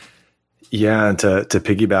 Yeah, and to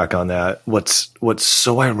piggyback on that, what's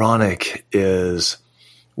so ironic is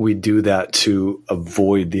we do that to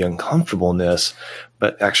avoid the uncomfortableness,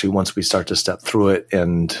 but actually once we start to step through it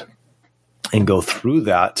and go through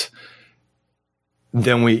that,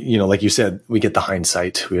 then we, like you said, we get the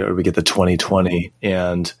hindsight, we get the 2020,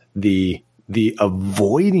 and the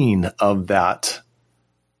avoiding of that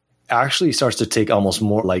actually starts to take almost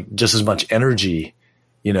more, like just as much energy,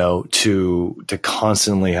 to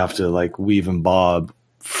constantly have to like weave and bob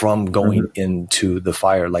from going into the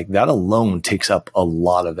fire. Like that alone takes up a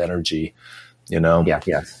lot of energy, Yeah,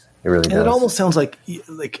 yes, it really does. And it almost sounds like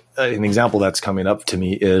an example that's coming up to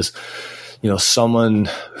me is, someone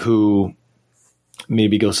who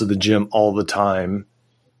maybe goes to the gym all the time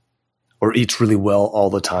or eats really well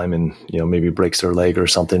all the time and, maybe breaks their leg or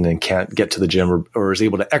something and can't get to the gym or is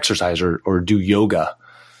able to exercise or do yoga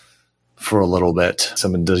for a little bit.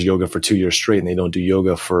 Someone does yoga for 2 years straight and they don't do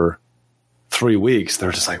yoga for 3 weeks.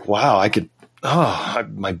 They're just like, wow,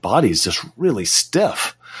 my body's just really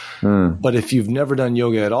stiff. But if you've never done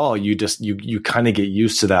yoga at all, you kind of get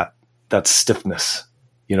used to that stiffness.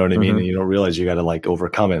 You know what I mean? And you don't realize you got to like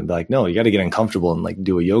overcome it and be like, no, you got to get uncomfortable and like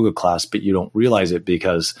do a yoga class, but you don't realize it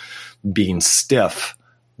because being stiff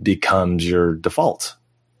becomes your default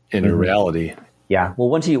in your reality. Yeah. Well,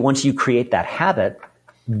 once you create that habit,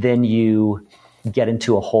 then you get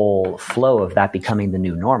into a whole flow of that becoming the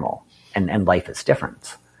new normal, and life is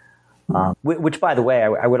different. Which, by the way,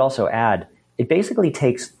 I would also add, it basically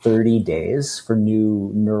takes 30 days for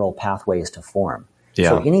new neural pathways to form. Yeah.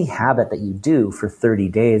 So any habit that you do for 30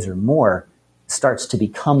 days or more starts to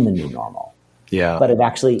become the new normal. Yeah. But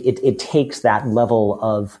it takes that level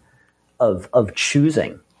of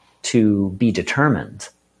choosing to be determined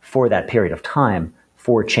for that period of time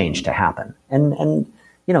for change to happen. And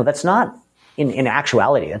that's not in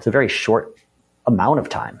actuality, it's a very short amount of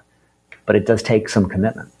time, but it does take some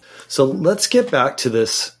commitment. So let's get back to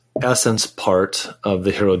this essence part of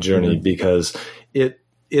the hero journey, because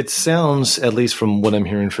it sounds, at least from what I'm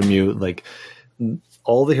hearing from you, like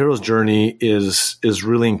all the hero's journey is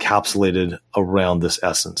really encapsulated around this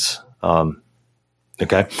essence.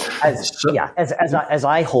 Okay. As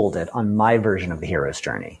I hold it on my version of the hero's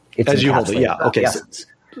journey. It's as you hold it. Yeah. Okay.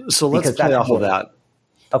 So let's play off of that.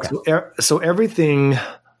 Okay. So everything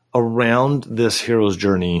around this hero's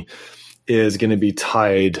journey is going to be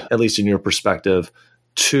tied, at least in your perspective,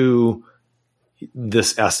 to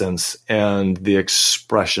this essence and the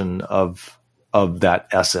expression of that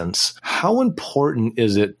essence. How important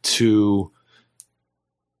is it to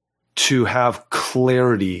have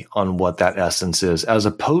clarity on what that essence is, as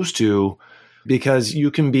opposed to, because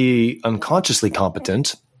you can be unconsciously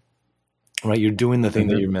competent, right? You're doing the thing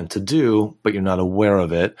that you're meant to do, but you're not aware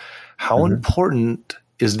of it. How important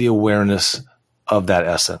is the awareness of that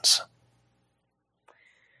essence?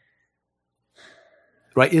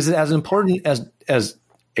 Right? Is it as important as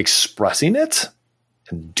expressing it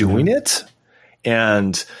and doing it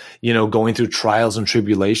and, going through trials and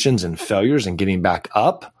tribulations and failures and getting back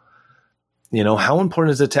up? How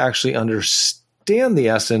important is it to actually understand the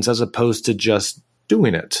essence as opposed to just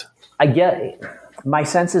doing it? I get it. My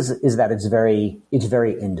sense is that it's very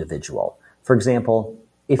individual. For example,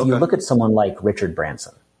 if you look at someone like Richard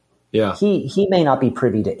Branson, he may not be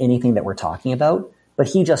privy to anything that we're talking about, but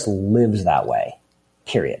he just lives that way.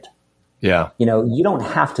 Period. Yeah. You don't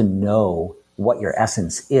have to know what your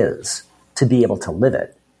essence is to be able to live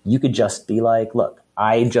it. You could just be like, look,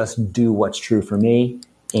 I just do what's true for me,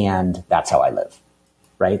 and that's how I live.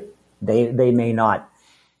 Right? They may not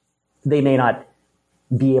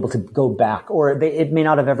be able to go back, or it may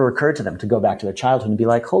not have ever occurred to them to go back to their childhood and be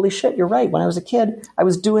like, holy shit, you're right. When I was a kid, I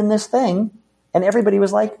was doing this thing, and everybody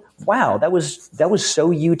was like, wow, that was so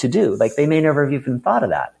you to do. Like, they may never have even thought of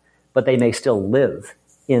that, but they may still live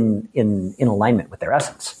in alignment with their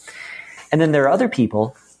essence. And then there are other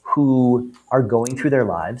people who are going through their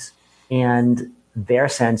lives and their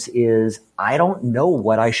sense is, I don't know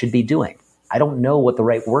what I should be doing. I don't know what the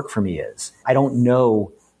right work for me is. I don't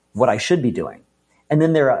know what I should be doing. And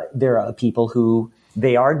then there are people who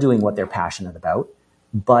they are doing what they're passionate about,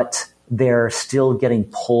 but they're still getting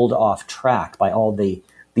pulled off track by all the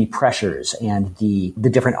pressures and the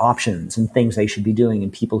different options and things they should be doing,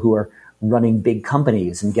 and people who are running big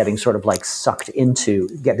companies and getting sort of like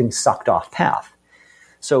getting sucked off path.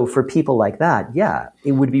 So for people like that, yeah,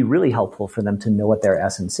 it would be really helpful for them to know what their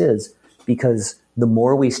essence is, because the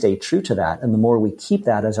more we stay true to that and the more we keep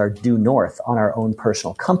that as our due north on our own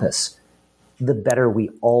personal compass, the better we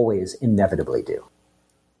always inevitably do.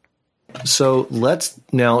 So let's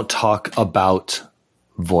now talk about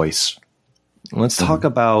voice. Let's talk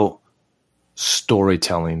about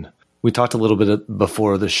storytelling. We talked a little bit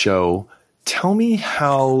before the show. Tell me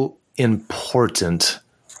how important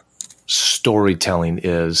storytelling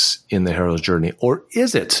is in the hero's journey, or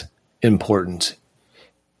is it important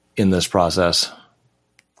in this process?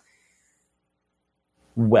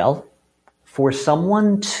 Well, for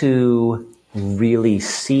someone to really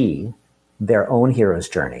see their own hero's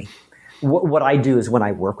journey, what I do is when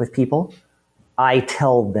I work with people, I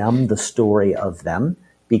tell them the story of them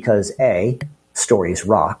because A, stories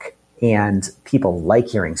rock, and people like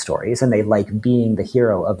hearing stories, and they like being the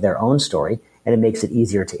hero of their own story, and it makes it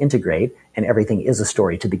easier to integrate, and everything is a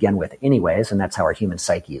story to begin with anyways, and that's how our human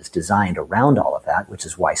psyche is designed around all of that, which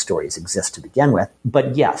is why stories exist to begin with.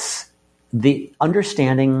 But yes, the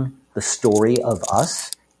understanding the story of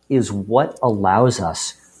us is what allows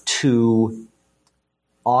us to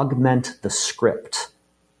augment the script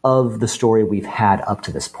of the story we've had up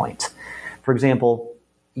to this point. For example,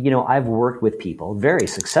 I've worked with people, very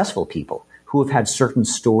successful people, who have had certain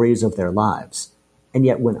stories of their lives. And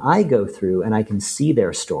yet when I go through and I can see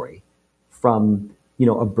their story from,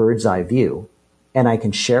 a bird's eye view, and I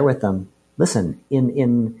can share with them, listen,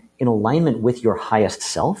 in alignment with your highest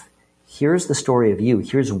self, here's the story of you.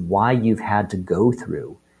 Here's why you've had to go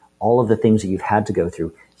through all of the things that you've had to go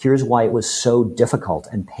through. Here's why it was so difficult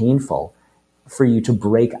and painful for you to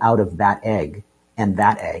break out of that egg and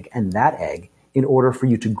that egg and that egg in order for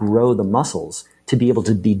you to grow the muscles to be able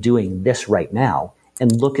to be doing this right now,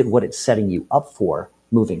 and look at what it's setting you up for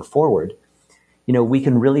moving forward. We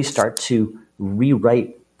can really start to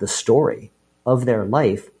rewrite the story of their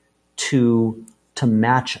life to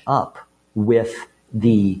match up with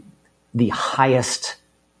the highest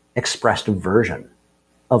expressed version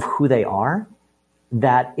of who they are.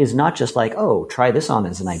 That is not just like, oh, try this on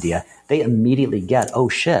as an idea. They immediately get, oh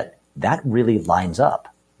shit, that really lines up.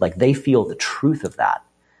 Like they feel the truth of that.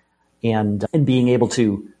 And being able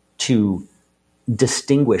to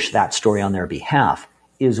distinguish that story on their behalf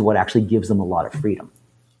is what actually gives them a lot of freedom.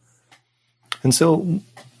 And so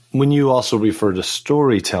when you also refer to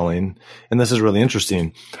storytelling, and this is really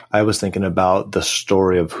interesting, I was thinking about the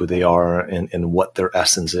story of who they are and what their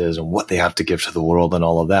essence is and what they have to give to the world and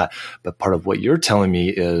all of that. But part of what you're telling me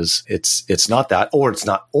is it's not that, or it's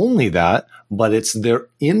not only that, but it's their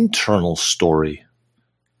internal story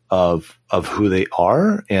of who they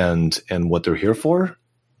are and what they're here for.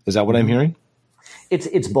 Is that what I'm hearing?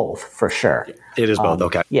 It's both, for sure. It is both.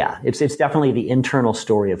 Okay. Yeah, it's definitely the internal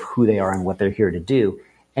story of who they are and what they're here to do.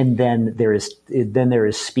 And then there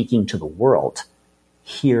is speaking to the world.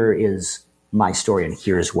 Here is my story, and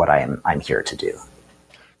here's what I'm here to do.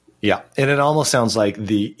 Yeah, and it almost sounds like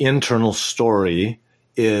the internal story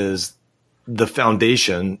is the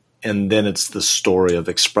foundation, and then it's the story of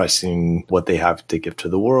expressing what they have to give to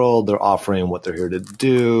the world. They're offering what they're here to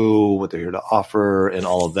do, what they're here to offer, and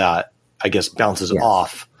all of that, I guess, bounces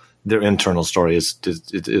off their internal story. Is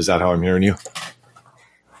that how I'm hearing you?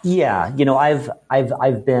 Yeah,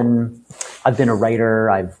 I've been a writer.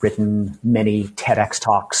 I've written many TEDx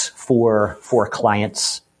talks for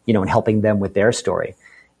clients, and helping them with their story.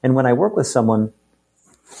 And when I work with someone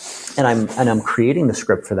and I'm creating the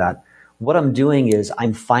script for that, what I'm doing is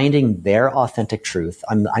I'm finding their authentic truth.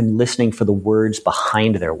 I'm listening for the words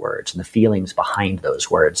behind their words and the feelings behind those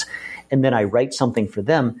words. And then I write something for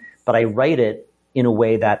them, but I write it in a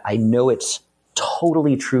way that I know it's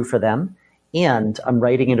totally true for them. And I'm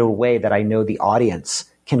writing it in a way that I know the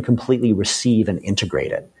audience can completely receive and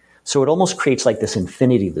integrate it. So it almost creates like this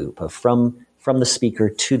infinity loop of from the speaker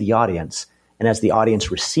to the audience. And as the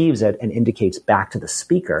audience receives it and indicates back to the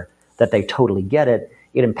speaker that they totally get it,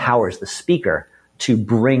 it empowers the speaker to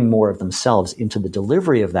bring more of themselves into the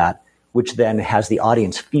delivery of that, which then has the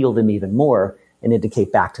audience feel them even more and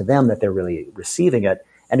indicate back to them that they're really receiving it.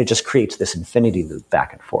 And it just creates this infinity loop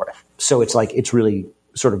back and forth. So it's really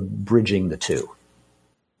sort of bridging the two.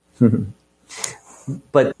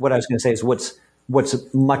 But what I was going to say is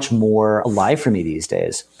what's much more alive for me these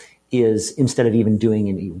days is instead of even doing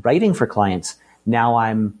any writing for clients, now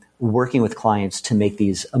I'm working with clients to make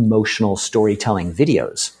these emotional storytelling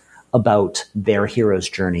videos about their hero's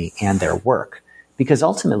journey and their work. Because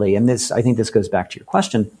ultimately, and I think this goes back to your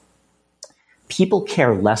question, people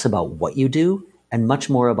care less about what you do and much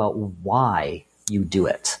more about why you do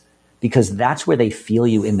it. Because that's where they feel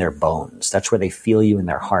you in their bones. That's where they feel you in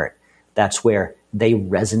their heart. That's where they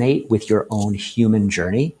resonate with your own human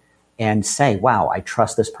journey and say, wow, I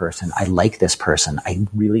trust this person. I like this person. I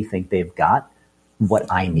really think they've got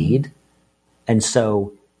what I need. And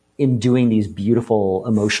so in doing these beautiful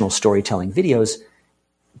emotional storytelling videos,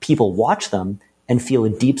 people watch them and feel a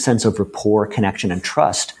deep sense of rapport, connection, and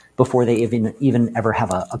trust before they even ever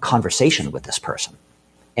have a conversation with this person.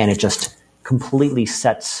 And it just completely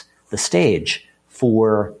sets the stage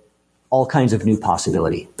for all kinds of new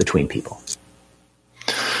possibility between people.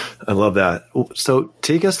 I love that. So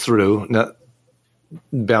take us through, now,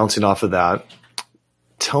 bouncing off of that,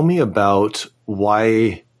 tell me about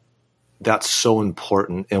why that's so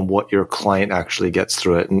important and what your client actually gets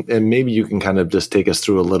through it. And maybe you can kind of just take us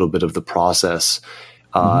through a little bit of the process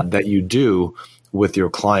that you do with your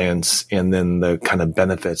clients and then the kind of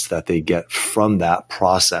benefits that they get from that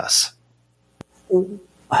process.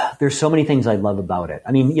 There's so many things I love about it.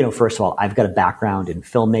 I mean, first of all, I've got a background in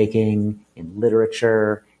filmmaking, in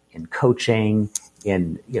literature, in coaching,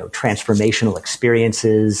 in, transformational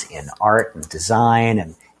experiences, in art and design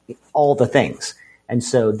and all the things. And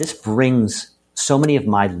so this brings so many of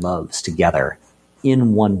my loves together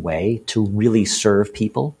in one way to really serve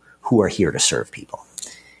people who are here to serve people.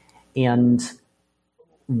 And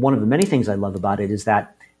one of the many things I love about it is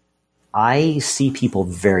that I see people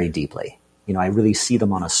very deeply. I really see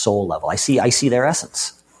them on a soul level. I see their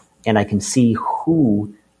essence, and I can see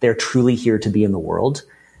who they're truly here to be in the world.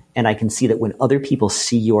 And I can see that when other people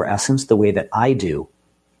see your essence the way that I do,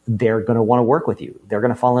 they're going to want to work with you. They're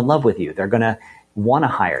going to fall in love with you. They're going to want to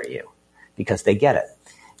hire you because they get it.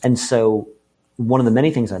 And so one of the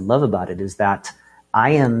many things I love about it is that I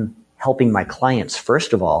am helping my clients,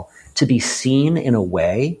 first of all, to be seen in a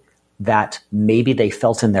way that maybe they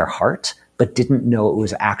felt in their heart, but didn't know it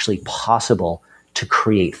was actually possible to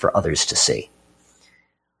create for others to see.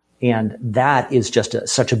 And that is just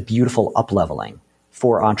such a beautiful up-leveling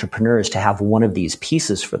for entrepreneurs to have one of these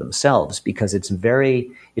pieces for themselves, because it's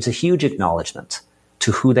a huge acknowledgement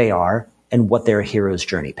to who they are and what their hero's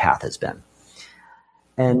journey path has been.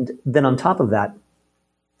 And then on top of that,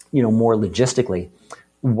 more logistically,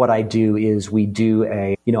 what I do is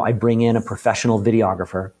I bring in a professional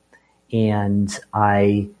videographer, and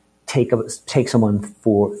I take someone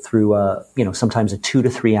through sometimes a 2 to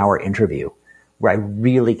 3 hour interview where I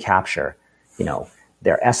really capture,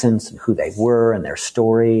 their essence and who they were and their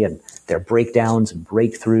story and their breakdowns and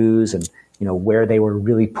breakthroughs and, where they were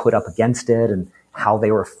really put up against it and how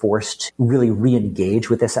they were forced to really re-engage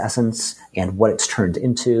with this essence and what it's turned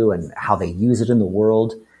into and how they use it in the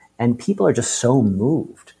world. And people are just so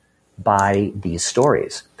moved by these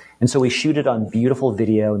stories. And so we shoot it on beautiful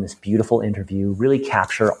video in this beautiful interview, really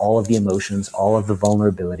capture all of the emotions, all of the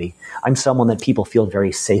vulnerability. I'm someone that people feel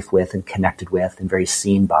very safe with and connected with and very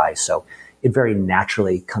seen by. So it very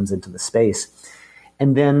naturally comes into the space.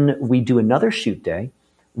 And then we do another shoot day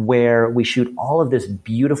where we shoot all of this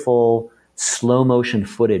beautiful slow motion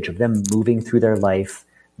footage of them moving through their life,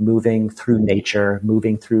 moving through nature,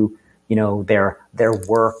 moving through, their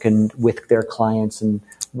work and with their clients and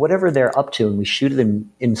whatever they're up to. And we shoot it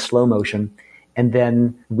in slow motion. And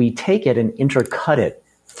then we take it and intercut it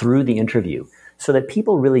through the interview so that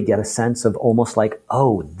people really get a sense of almost like,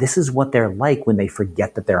 oh, this is what they're like when they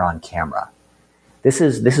forget that they're on camera. This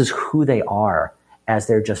is who they are as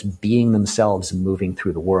they're just being themselves moving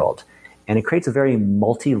through the world. And it creates a very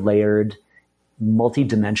multi-layered,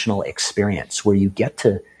 multi-dimensional experience where you get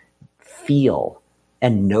to feel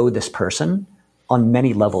and know this person on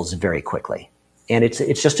many levels very quickly. And it's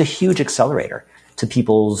just a huge accelerator to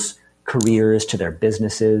people's careers, to their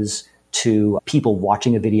businesses, to people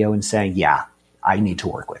watching a video and saying, yeah, I need to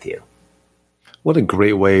work with you. What a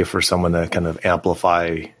great way for someone to kind of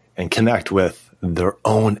amplify and connect with their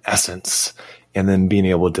own essence and then being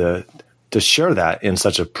able to share that in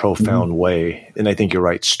such a profound way. And I think you're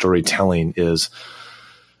right. Storytelling it's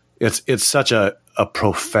such a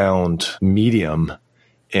profound medium.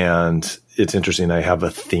 And it's interesting. I have a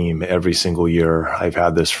theme every single year. I've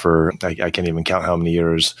had this for, I can't even count how many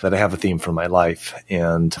years that I have a theme for my life.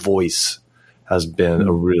 And voice has been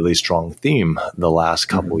a really strong theme the last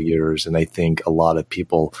couple of years. And I think a lot of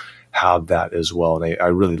people have that as well. And I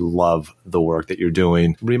really love the work that you're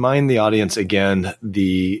doing. Remind the audience again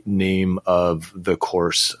the name of the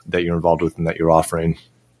course that you're involved with and that you're offering.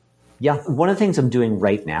 Yeah, one of the things I'm doing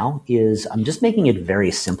right now is I'm just making it very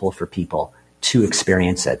simple for people to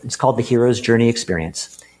experience it. It's called the Hero's Journey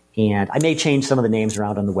Experience. And I may change some of the names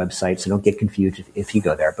around on the website, so don't get confused if you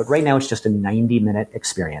go there. But right now it's just a 90-minute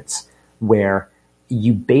experience where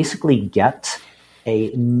you basically get a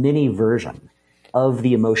mini version of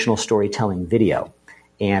the emotional storytelling video.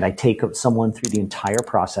 And I take someone through the entire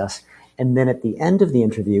process. And then at the end of the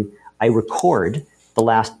interview, I record the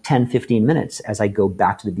last 10, 15 minutes as I go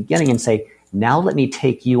back to the beginning and say, now let me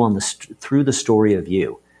take you on through the story of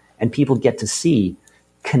you. And people get to see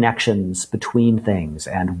connections between things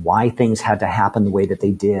and why things had to happen the way that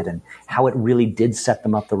they did and how it really did set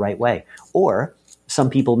them up the right way. Or some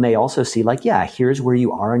people may also see like, yeah, here's where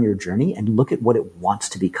you are on your journey and look at what it wants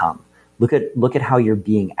to become. Look at how you're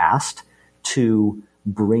being asked to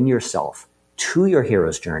bring yourself to your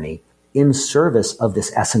hero's journey in service of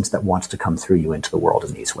this essence that wants to come through you into the world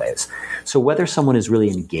in these ways. So whether someone is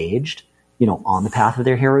really engaged, on the path of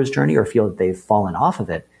their hero's journey or feel that they've fallen off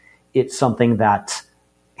of it, it's something that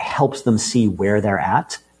helps them see where they're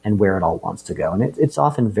at and where it all wants to go. And it's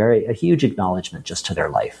often a huge acknowledgement just to their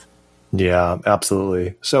life. Yeah,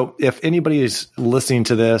 absolutely. So if anybody is listening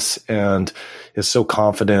to this and is so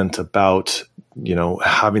confident about,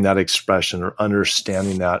 having that expression or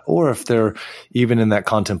understanding that, or if they're even in that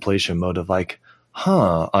contemplation mode of like,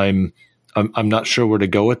 I'm not sure where to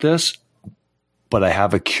go with this, but I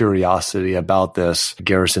have a curiosity about this,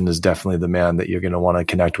 Garrison is definitely the man that you're going to want to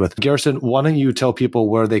connect with. Garrison, why don't you tell people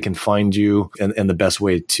where they can find you and the best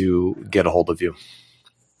way to get a hold of you?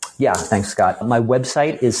 Yeah, thanks, Scott. My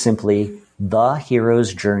website is simply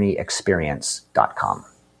thehero'sjourneyexperience.com.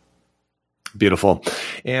 Beautiful.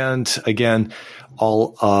 And again,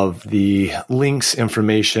 all of the links,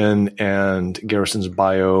 information, and Garrison's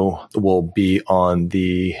bio will be on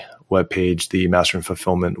the webpage, the Mastering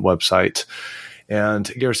Fulfillment website.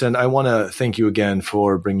 And Garrison, I want to thank you again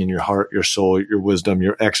for bringing your heart, your soul, your wisdom,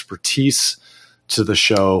 your expertise to the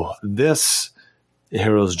show. This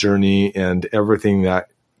hero's journey and everything that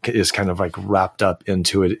is kind of like wrapped up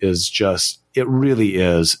into it is it really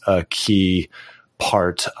is a key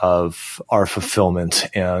part of our fulfillment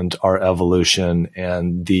and our evolution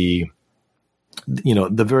and the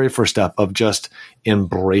very first step of just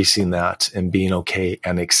embracing that and being okay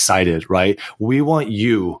and excited, right? We want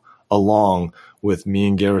you along with me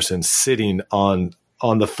and Garrison sitting on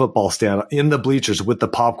the football stand in the bleachers with the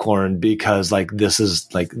popcorn, because this is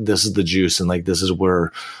the juice and this is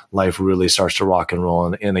where life really starts to rock and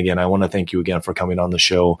roll. And again, I want to thank you again for coming on the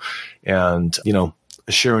show and,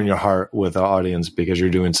 sharing your heart with our audience, because you're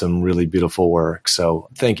doing some really beautiful work. So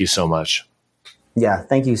thank you so much. Yeah,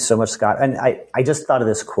 thank you so much, Scott. And I just thought of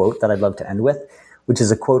this quote that I'd love to end with, which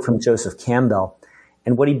is a quote from Joseph Campbell.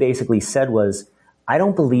 And what he basically said was, I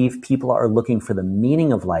don't believe people are looking for the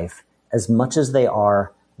meaning of life as much as they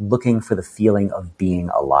are looking for the feeling of being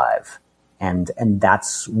alive. And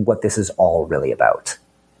that's what this is all really about,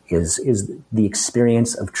 is the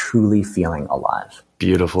experience of truly feeling alive.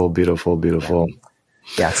 Beautiful, beautiful, beautiful.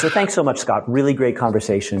 Yeah. So thanks so much, Scott. Really great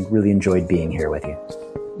conversation. Really enjoyed being here with you.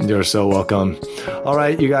 You're so welcome. All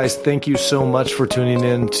right, you guys, thank you so much for tuning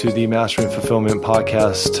in to the Mastering Fulfillment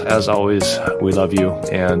podcast. As always, we love you,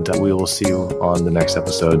 and we will see you on the next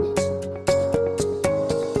episode.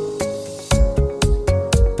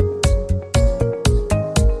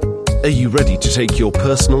 Are you ready to take your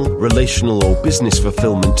personal, relational, or business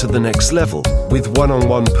fulfillment to the next level? With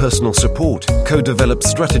one-on-one personal support, co-developed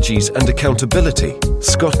strategies, and accountability,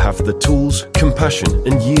 Scott have the tools, compassion,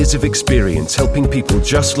 and years of experience helping people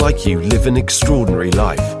just like you live an extraordinary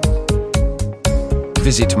life.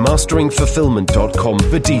 Visit masteringfulfillment.com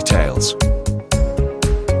for details.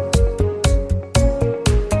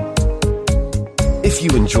 If you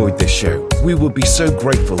enjoyed this show, we would be so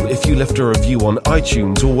grateful if you left a review on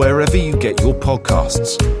iTunes or wherever you get your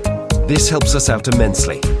podcasts. This helps us out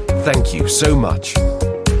immensely. Thank you so much.